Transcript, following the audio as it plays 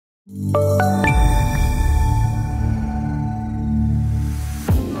Hey,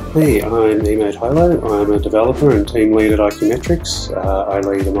 I'm Emad Hilo. I'm a developer and team lead at iQmetrix. I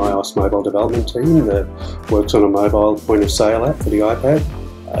lead an iOS mobile development team that works on a mobile point-of-sale app for the iPad.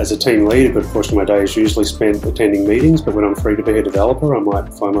 As a team lead, a good portion of my day is usually spent attending meetings, but when I'm free to be a developer, I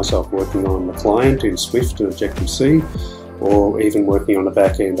might find myself working on the client in Swift and Objective-C, or even working on the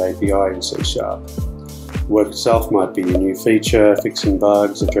back-end API in C#. The work itself might be a new feature, fixing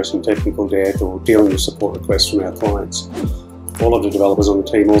bugs, addressing technical debt, or dealing with support requests from our clients. All of the developers on the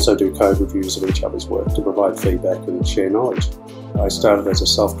team also do code reviews of each other's work to provide feedback and share knowledge. I started as a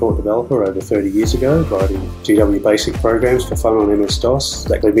self-taught developer over 30 years ago, writing GW basic programs for fun on MS-DOS.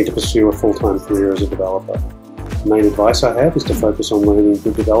 That led me to pursue a full-time career as a developer. The main advice I have is to focus on learning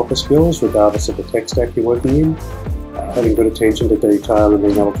good developer skills regardless of the tech stack you're working in. Having good attention to detail and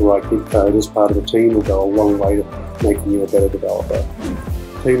being able to write good code as part of a team will go a long way to making you a better developer.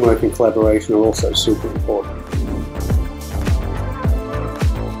 Teamwork and collaboration are also super important.